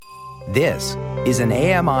This is an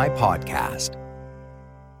AMI podcast.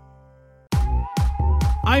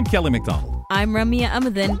 I'm Kelly McDonald. I'm Ramya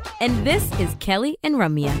Amadin, and this is Kelly and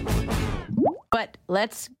Ramya. But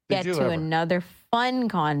let's get to another fun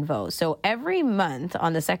convo. So every month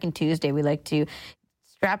on the second Tuesday, we like to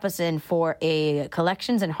strap us in for a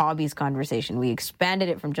collections and hobbies conversation. We expanded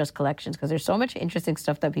it from just collections because there's so much interesting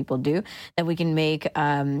stuff that people do that we can make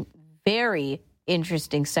very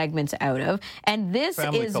interesting segments out of. And this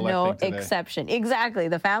is no exception. Exactly.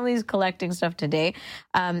 The family's collecting stuff today.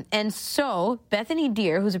 And so Bethany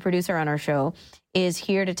Deer, who's a producer on our show, is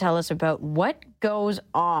here to tell us about what goes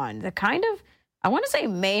on. The kind of, I want to say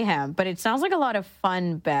mayhem, but it sounds like a lot of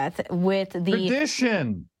fun, Beth, with the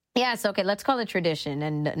tradition. Yes, okay, let's call it tradition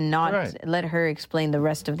and not let her explain the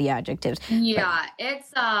rest of the adjectives. Yeah,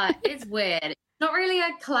 it's weird. It's not really a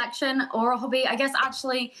collection or a hobby. I guess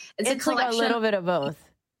actually it's a collection. Like a little bit of both.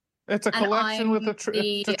 It's a collection with a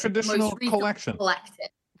traditional collection. Collected.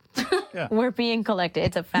 Yeah. We're being collected.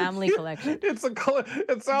 It's a family collection. It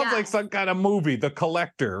sounds like some kind of movie, The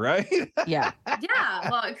Collector, right? Yeah. Yeah,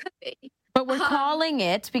 well, it could be. But we're calling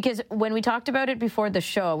it, because when we talked about it before the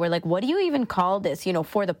show, we're like, what do you even call this,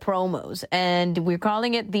 for the promos? And we're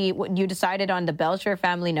calling it you decided on the Belcher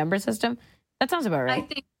family number system? That sounds about right. I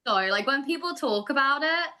think so. Like when people talk about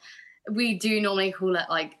it, we do normally call it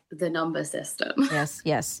like the number system.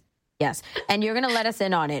 Yes. And you're going to let us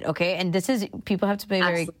in on it, okay? And people have to pay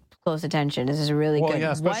very close attention. This is really good. Well,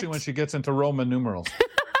 yeah, especially when she gets into Roman numerals.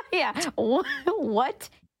 Yeah. What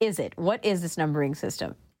is it? What is this numbering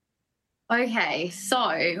system? Okay,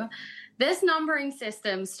 so this numbering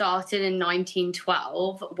system started in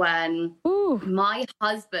 1912 when my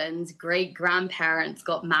husband's great-grandparents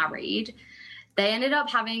got married. They ended up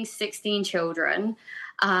having 16 children,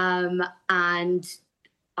 and to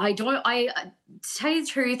tell you the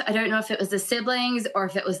truth, I don't know if it was the siblings or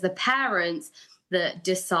if it was the parents that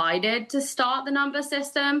decided to start the number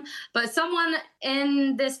system, but someone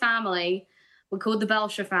in this family, we're called the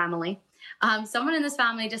Belcher family, someone in this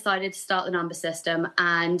family decided to start the number system,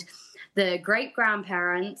 and the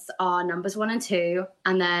great-grandparents are numbers 1 and 2,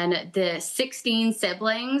 and then the 16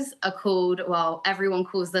 siblings are called, well, everyone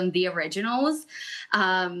calls them the originals.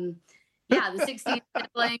 The 16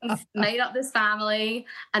 siblings made up this family,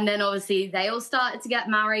 and then obviously they all started to get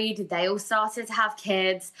married, they all started to have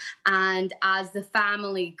kids, and as the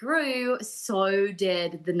family grew, so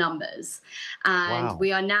did the numbers. And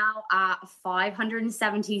we are now at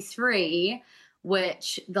 573,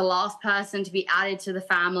 which the last person to be added to the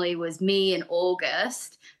family was me in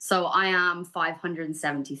August, so I am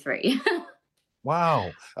 573. Wow.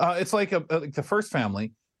 It's like the first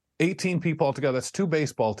family. 18 people altogether. That's 2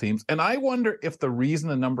 baseball teams. And I wonder if the reason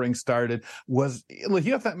the numbering started was, look,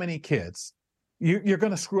 you have that many kids. You're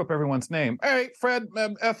going to screw up everyone's name. Hey, Fred,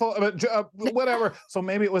 Ethel, whatever. So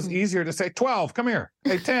maybe it was easier to say 12. Come here.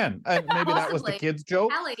 Hey, 10. And maybe that was the kids'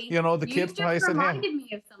 joke. Ellie, the kids probably said, "Hey." Reminded me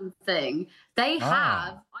of something. They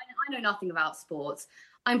have. I know nothing about sports.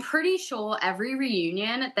 I'm pretty sure every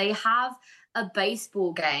reunion they have a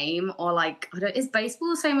baseball game, or is baseball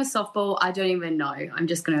the same as softball? I don't even know. I'm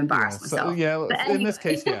just going to embarrass myself. In this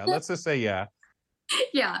case, let's just say yeah.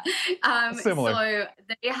 Yeah. Similar. So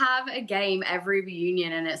they have a game every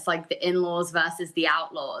reunion, and it's like the in-laws versus the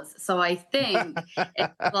outlaws. So I think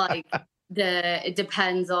it's like it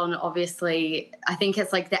depends on, obviously, I think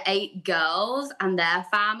it's like the 8 girls and their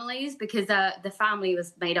families, because the family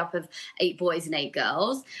was made up of 8 boys and 8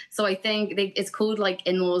 girls. So I think it's called like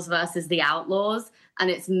in-laws versus the outlaws. And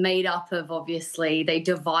it's made up of, obviously, they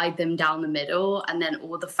divide them down the middle, and then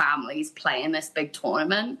all the families play in this big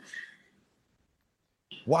tournament.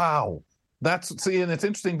 Wow. And it's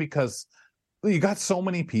interesting because you got so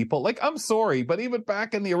many people. Like, I'm sorry, but even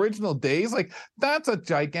back in the original days, like, that's a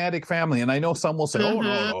gigantic family. And I know some will say, oh,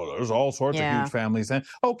 no, there's all sorts of huge families. And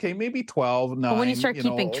okay, maybe 12, 9. But when you start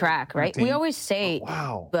keeping track, right? 13. We always say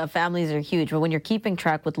families are huge, but when you're keeping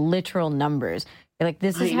track with literal numbers, you're like,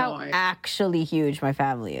 this is how actually huge my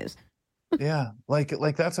family is. Yeah, like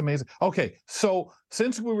that's amazing. Okay, so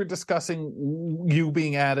since we were discussing you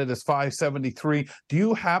being added as 573, do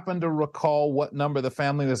you happen to recall what number the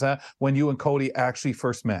family was at when you and Cody actually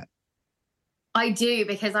first met? I do,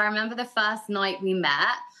 because I remember the first night we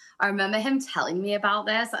met, I remember him telling me about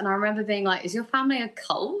this, and I remember being like, is your family a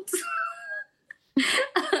cult?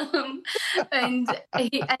 And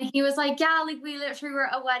he was like, yeah, like we literally were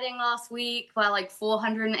at a wedding last week where like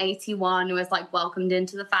 481 was like welcomed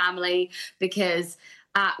into the family, because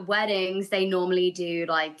at weddings they normally do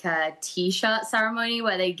like a t-shirt ceremony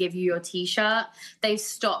where they give you your t-shirt. They've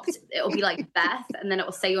stopped. It'll be like Beth, and then it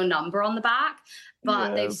will say your number on the back.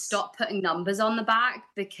 but they've stopped putting numbers on the back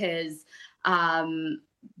because,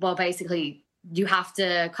 well, basically you have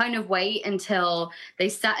to kind of wait until they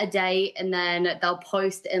set a date, and then they'll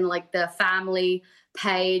post in like the family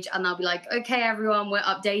page, and they'll be like, okay, everyone, we're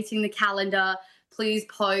updating the calendar. Please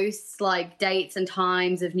post like dates and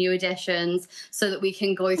times of new additions so that we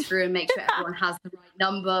can go through and make sure everyone has the right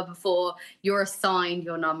number before you're assigned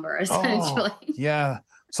your number, essentially. Yeah.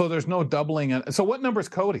 So there's no doubling. So what number is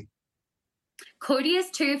Cody? Cody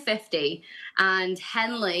is 250, and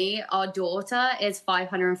Henley, our daughter, is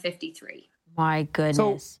 553. My goodness.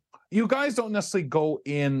 So you guys don't necessarily go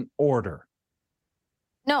in order.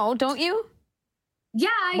 No, don't you? Yeah,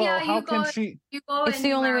 well, yeah. How can she? It's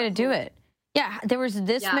the only way to do it. Yeah, there was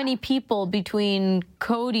this many people between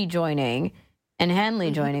Cody joining and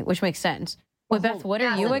Henley joining, which makes sense. Wait, Beth, what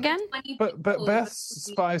are you again? But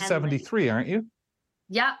Beth's 573, aren't you?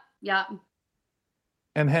 Yeah.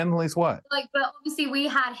 And Henley's what? But obviously we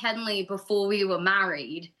had Henley before we were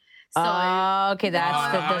married. So okay,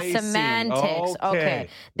 that's the semantics. Okay.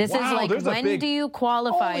 This is like, when do you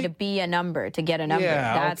qualify to be a number, to get a number?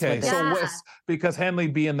 Yeah, that's okay. What because Henley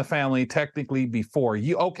be in the family technically before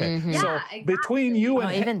you. Okay. Mm-hmm. So exactly. between you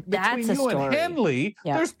and Henley,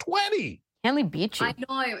 there's 20. Henley beat you. I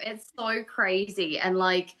know, it's so crazy. And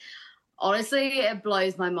like, honestly, it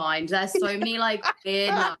blows my mind. There's so many like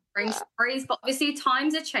weird numbering stories, but obviously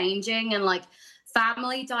times are changing, and like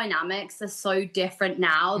family dynamics are so different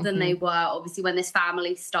now than they were obviously when this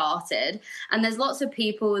family started. And there's lots of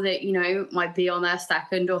people that, you know, might be on their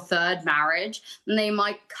second or third marriage, and they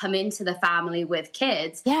might come into the family with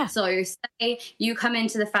kids. Yeah. So say you come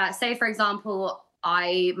into the say for example,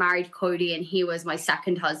 I married Cody and he was my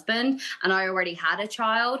second husband, and I already had a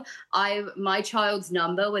child. My child's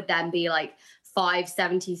number would then be like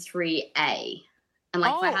 573A. And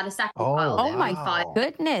like if I had a second child, oh my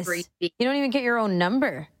goodness, you don't even get your own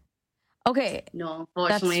number. Okay, no,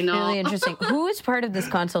 unfortunately, that's really interesting. Who is part of this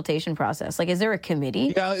consultation process? Like, is there a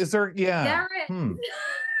committee? Yeah, is there? Yeah. There is.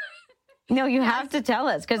 No, you have to tell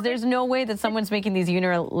us, because there's no way that someone's making these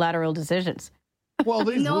unilateral decisions. Well,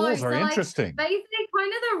 these rules are interesting. Basically,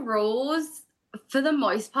 kind of the rules, for the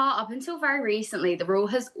most part, up until very recently, the rule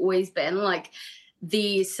has always been like,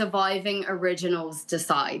 the surviving originals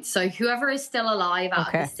decide. So whoever is still alive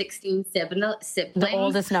out of the 16 siblings, the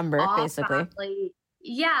oldest number, basically.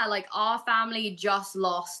 Like our family just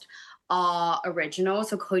lost our original.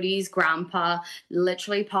 So Cody's grandpa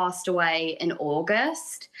literally passed away in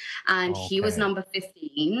August, and he was number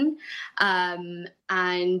 15.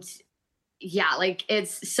 And yeah, like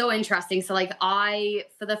it's so interesting. So like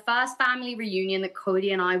for the first family reunion that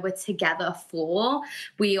Cody and I were together for,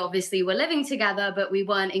 we obviously were living together, but we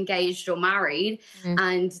weren't engaged or married.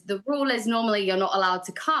 And the rule is normally you're not allowed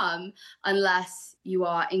to come unless you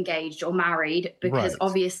are engaged or married, because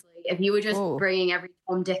obviously if you were just bringing every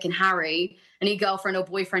Tom, Dick and Harry, any girlfriend or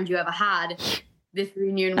boyfriend you ever had, this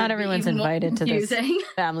reunion not everyone's invited to this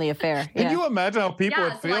family affair. Can you imagine how people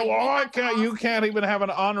would feel? You can't even have an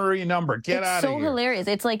honorary number. Get out of here. It's so hilarious.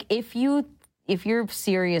 It's like, if you're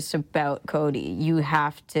serious about Cody, you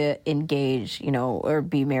have to engage, or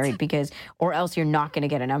be married, or else you're not going to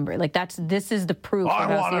get a number. Like this is the proof.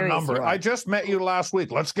 I want a number. I just met you last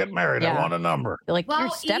week. Let's get married. I want a number. Like, your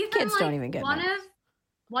stepkids don't even get married.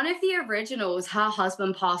 One of the originals, her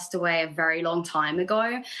husband passed away a very long time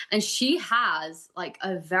ago, and she has like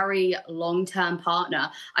a very long-term partner.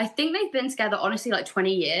 I think they've been together, honestly, like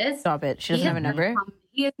 20 years. Stop it. She doesn't have a number?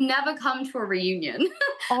 He has never come to a reunion.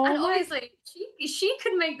 And obviously, she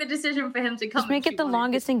could make the decision for him to come. Just make it the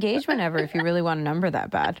longest engagement ever if you really want a number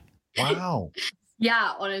that bad. Wow.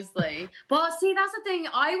 Yeah, honestly. But see, that's the thing.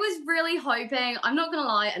 I was really hoping, I'm not going to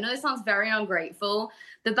lie, I know this sounds very ungrateful.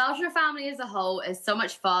 The Belcher family as a whole is so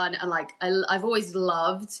much fun, and like I've always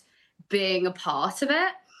loved being a part of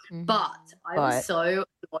it. But I was so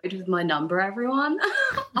annoyed with my number, everyone.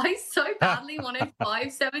 I so badly wanted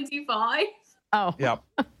 575. Oh.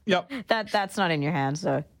 Yep. That's not in your hands,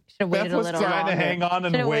 so. Beth was trying to hang on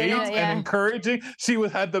and wait and encouraging. She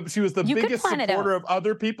was the biggest supporter of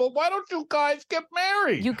other people. Why don't you guys get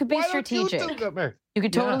married? You could be strategic. You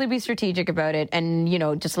could totally be strategic about it, and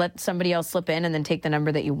just let somebody else slip in and then take the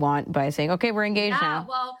number that you want by saying, "Okay, we're engaged now."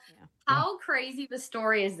 Well, how crazy the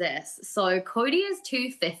story is this? So Cody is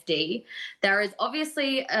 250. There is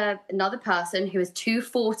obviously another person who is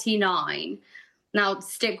 249. Now,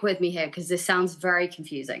 stick with me here because this sounds very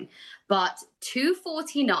confusing. But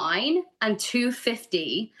 249 and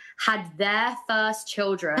 250 had their first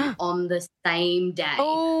children on the same day.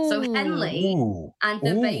 Oh. So Henley and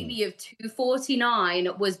the baby of 249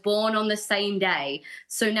 was born on the same day.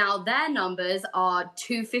 So now their numbers are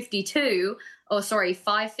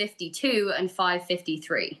 552 and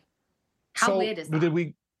 553. How weird is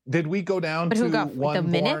that? Did we go down to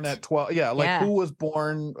one born at 12? Yeah, who was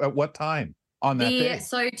born at what time on that day?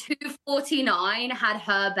 So 249 had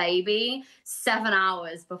her baby 7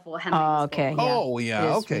 hours before Henry was born. Yeah. Oh,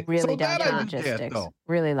 yeah, okay. Really down to logistics.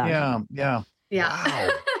 Really loud. Yeah. Wow.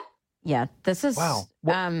 Yeah, this is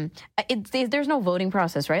there's no voting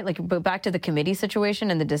process, right? Like, but back to the committee situation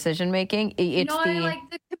and the decision making. The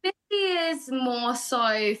committee is more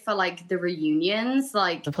so for like the reunions,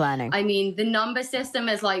 like the planning. I mean, the number system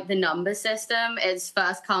is like the number system. It's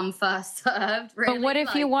first come, first served. Really. But what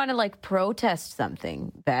if you want to like protest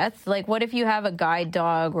something, Beth? Like, what if you have a guide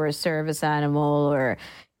dog or a service animal or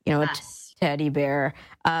a teddy bear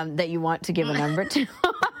that you want to give a number to?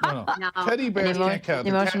 No. Teddy bears can't count.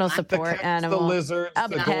 Emotional support animal. The lizards,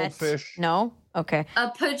 the goldfish. No? Okay. A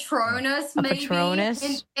Patronus, maybe. A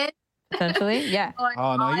Patronus? Potentially, yeah.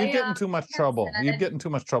 Oh, no, you're getting too much trouble. You're getting too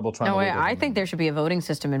much trouble trying to... No way, I think there should be a voting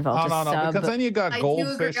system involved. No, because then you got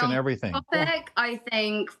goldfish and everything. I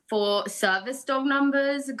think for service dog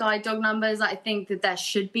numbers, guide dog numbers, I think that there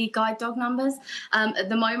should be guide dog numbers. At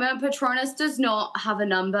the moment, Patronus does not have a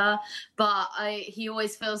number, but he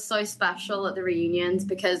always feels so special at the reunions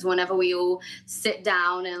because whenever we all sit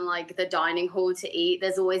down in like the dining hall to eat,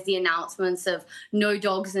 there's always the announcements of no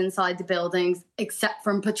dogs inside the buildings except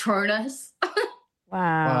from Patronus.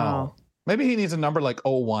 Wow. Maybe he needs a number like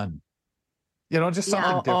 01. Just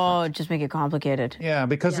something different. Oh, just make it complicated. Yeah,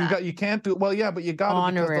 because you can't do but you got to,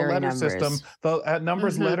 honorary because the letter numbers. system, the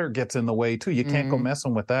numbers letter gets in the way too. You can't go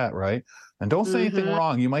messing with that, right? And don't say anything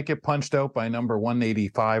wrong. You might get punched out by number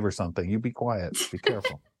 185 or something. You be quiet. Be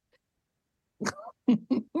careful.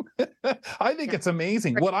 I think it's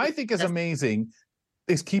amazing. What I think is amazing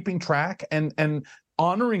is keeping track and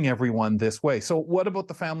honoring everyone this way. So what about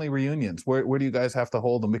the family reunions? Where do you guys have to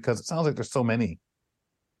hold them? Because it sounds like there's so many.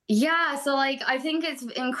 Yeah, so like I think it's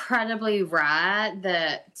incredibly rare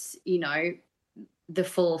that, the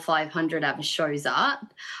full 500 ever shows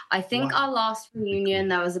up. I think our last reunion,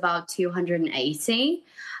 there was about 280.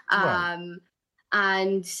 Right.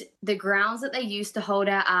 And the grounds that they used to hold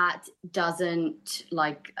it at doesn't,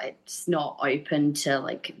 it's not open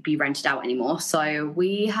to, be rented out anymore. So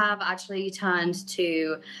we have actually turned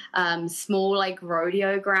to small,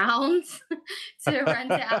 rodeo grounds to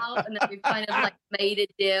rent it out. And then we've kind of, made a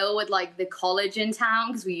deal with, the college in town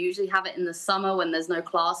because we usually have it in the summer when there's no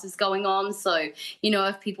classes going on. So,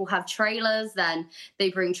 if people have trailers, then they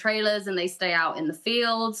bring trailers and they stay out in the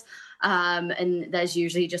fields. And there's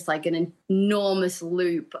usually just an enormous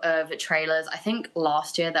loop of trailers. I think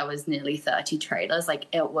last year there was nearly 30 trailers.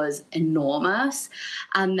 It was enormous.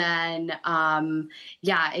 And then,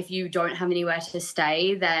 if you don't have anywhere to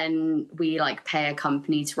stay, then we pay a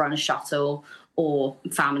company to run a shuttle or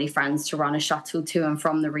family friends to run a shuttle to and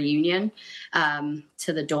from the reunion,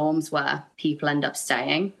 to the dorms where people end up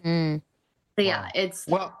staying. So yeah, it's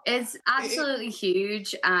absolutely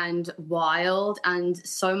huge and wild and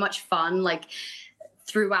so much fun.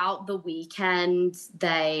 Throughout the weekend,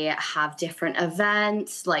 they have different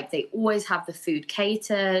events. They always have the food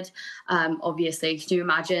catered. Obviously, can you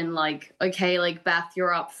imagine? Beth,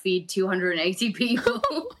 you're up, feed 280 people.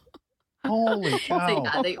 Holy cow! So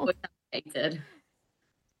yeah, they always have catered.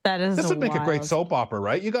 This would make a great soap opera,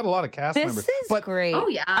 right? You got a lot of cast members. This is great. Oh,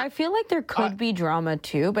 yeah. I feel like there could be drama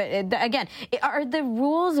too, but again, are the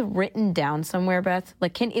rules written down somewhere, Beth?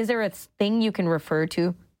 Is there a thing you can refer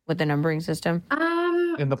to with the numbering system?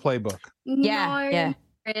 In the playbook. Yeah.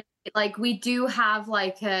 We do have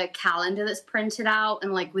a calendar that's printed out,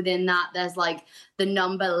 and within that there's the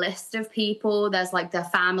number list of people. There's their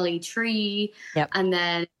family tree, and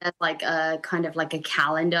then there's a kind of a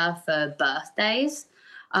calendar for birthdays.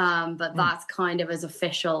 But that's kind of as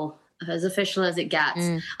official as it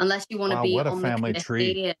gets, unless you want to be on the family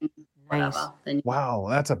tree and whatever. Then wow,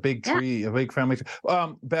 that's a big tree, a big family tree.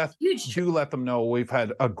 Beth, do let them know we've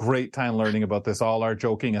had a great time learning about this. All our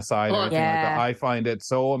joking aside, everything like that. I find it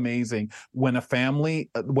so amazing when a family,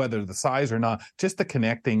 whether the size or not, just the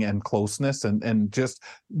connecting and closeness and just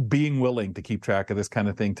being willing to keep track of this kind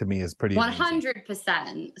of thing to me is pretty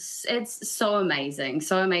 100%. It's so amazing,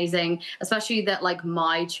 especially that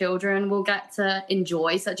my children will get to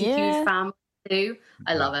enjoy such a huge family. too.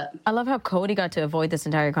 I love it. I love how Cody got to avoid this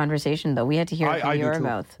entire conversation, though. We had to hear it from your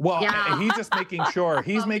mouth. Well, he's just making sure.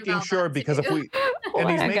 He's making sure because if we... And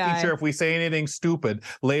he's making sure if we say anything stupid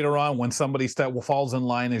later on when somebody falls in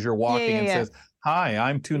line as you're walking and says, "Hi,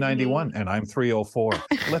 I'm 291 and I'm 304.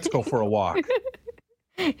 Let's go for a walk."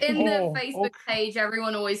 In the Facebook page,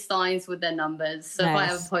 everyone always signs with their numbers. So if I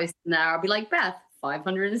have a post in there, I'll be like, Beth,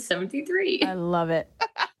 573. I love it.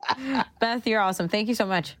 Beth, you're awesome. Thank you so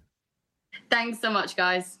much. Thanks so much,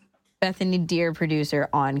 guys. Bethany Deer, producer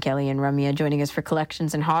on Kelly and Ramya, joining us for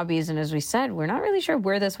Collections and Hobbies. And as we said, we're not really sure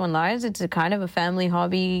where this one lies. It's a kind of a family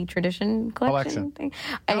hobby tradition collection thing.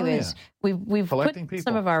 Anyways, we've put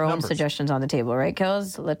some of our own suggestions on the table, right,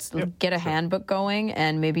 Kels? Let's get a handbook going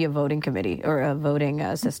and maybe a voting committee or a voting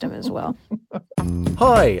system as well.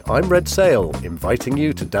 Hi, I'm Red Sail, inviting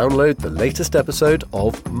you to download the latest episode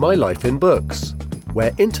of My Life in Books,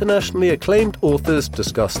 where internationally acclaimed authors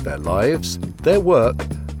discuss their lives, their work,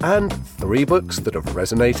 and 3 books that have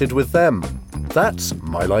resonated with them. That's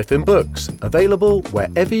My Life in Books, available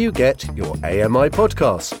wherever you get your AMI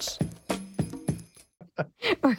podcasts.